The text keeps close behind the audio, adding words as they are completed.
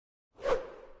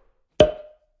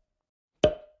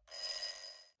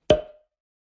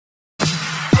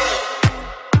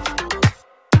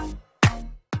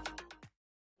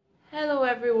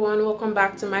everyone, welcome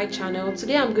back to my channel.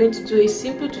 Today I'm going to do a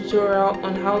simple tutorial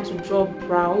on how to draw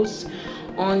brows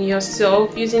on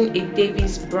yourself using a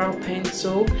Davis brow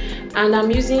pencil, and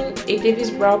I'm using a Davis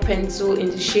brow pencil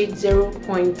in the shade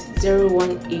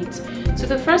 0.018. So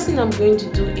the first thing I'm going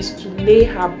to do is to lay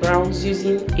her brows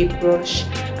using a brush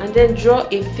and then draw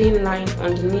a thin line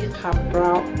underneath her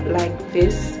brow like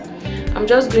this. I'm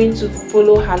just going to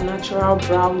follow her natural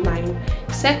brow line.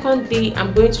 Secondly,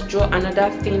 I'm going to draw another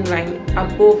thin line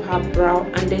above her brow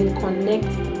and then connect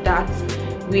that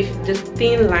with the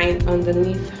thin line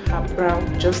underneath her brow,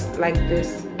 just like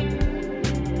this.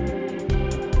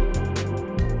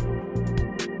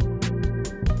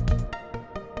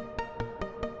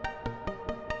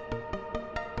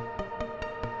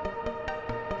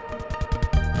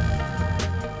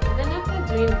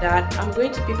 Doing that, I'm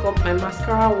going to pick up my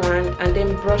mascara wand and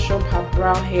then brush up her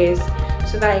brow hairs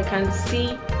so that I can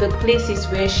see the places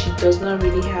where she does not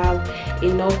really have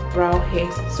enough brow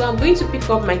hairs. So I'm going to pick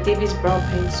up my Davis brow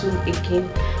pencil again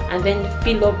and then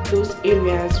fill up those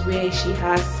areas where she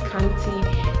has scanty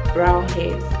brow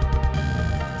hairs.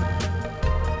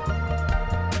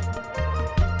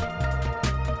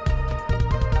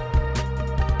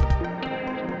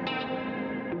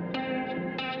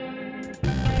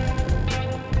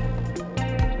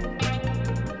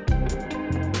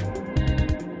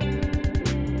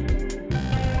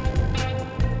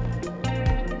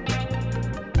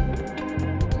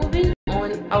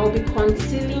 I will be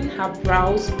concealing her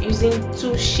brows using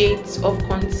 2 shades of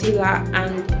concealer,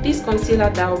 and this concealer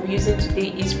that I'll be using today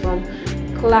is from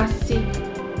Classic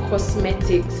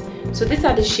Cosmetics. So these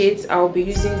are the shades I'll be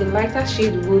using. The lighter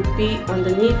shade will be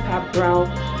underneath her brow,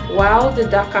 while the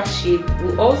darker shade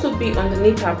will also be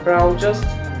underneath her brow just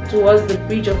towards the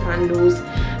bridge of her nose,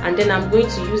 and then I'm going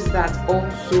to use that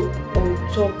also on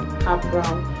top her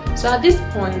brow. So at this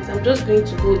point, I'm just going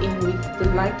to go in with the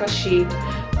lighter shade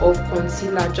of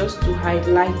concealer just to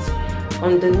highlight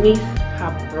underneath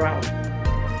her brow.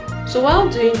 So while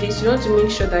doing this, you want to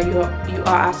make sure that you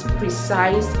are as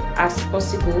precise as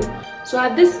possible. So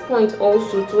at this point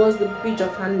also, towards the bridge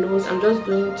of her nose, I'm just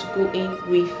going to go in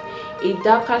with a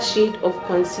darker shade of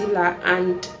concealer,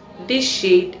 and this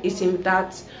shade is in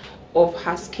that of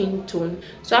her skin tone.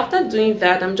 So after doing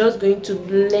that, I'm just going to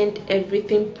blend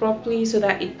everything properly so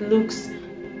that it looks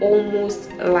almost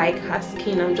like her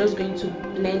skin. I'm just going to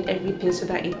blend everything so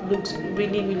that it looks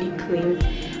really clean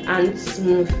and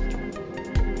smooth.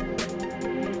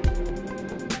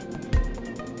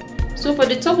 So for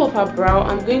the top of her brow,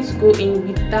 I'm going to go in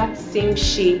with that same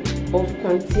shade of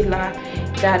concealer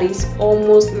that is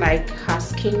almost like her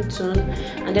skin tone,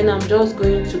 and then I'm just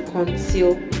going to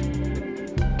conceal.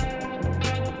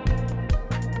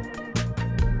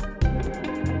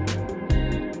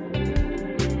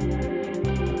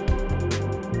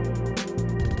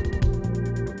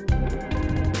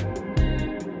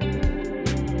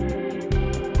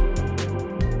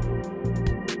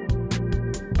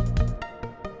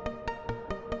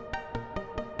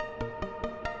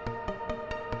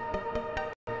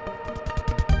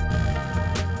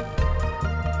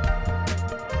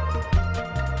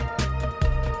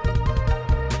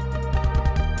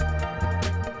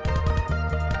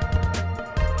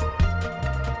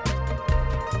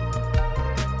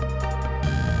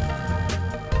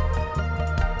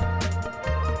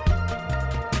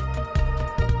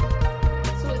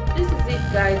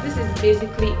 Guys, this is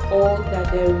basically all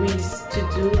that there is to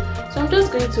do. So I'm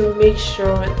just going to make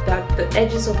sure that the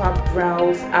edges of our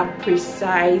brows are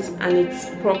precise and it's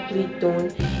properly done.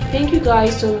 Thank you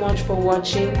guys so much for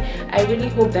watching. I really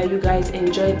hope that you guys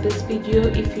enjoyed this video.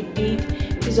 If you did,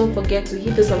 please don't forget to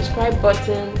hit the subscribe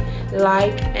button,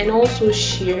 like, and also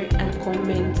share and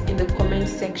comment in the comment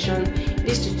section.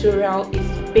 This tutorial is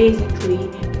basically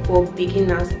for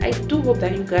beginners. I do hope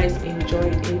that you guys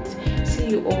enjoyed it. See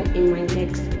you all in my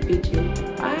next video.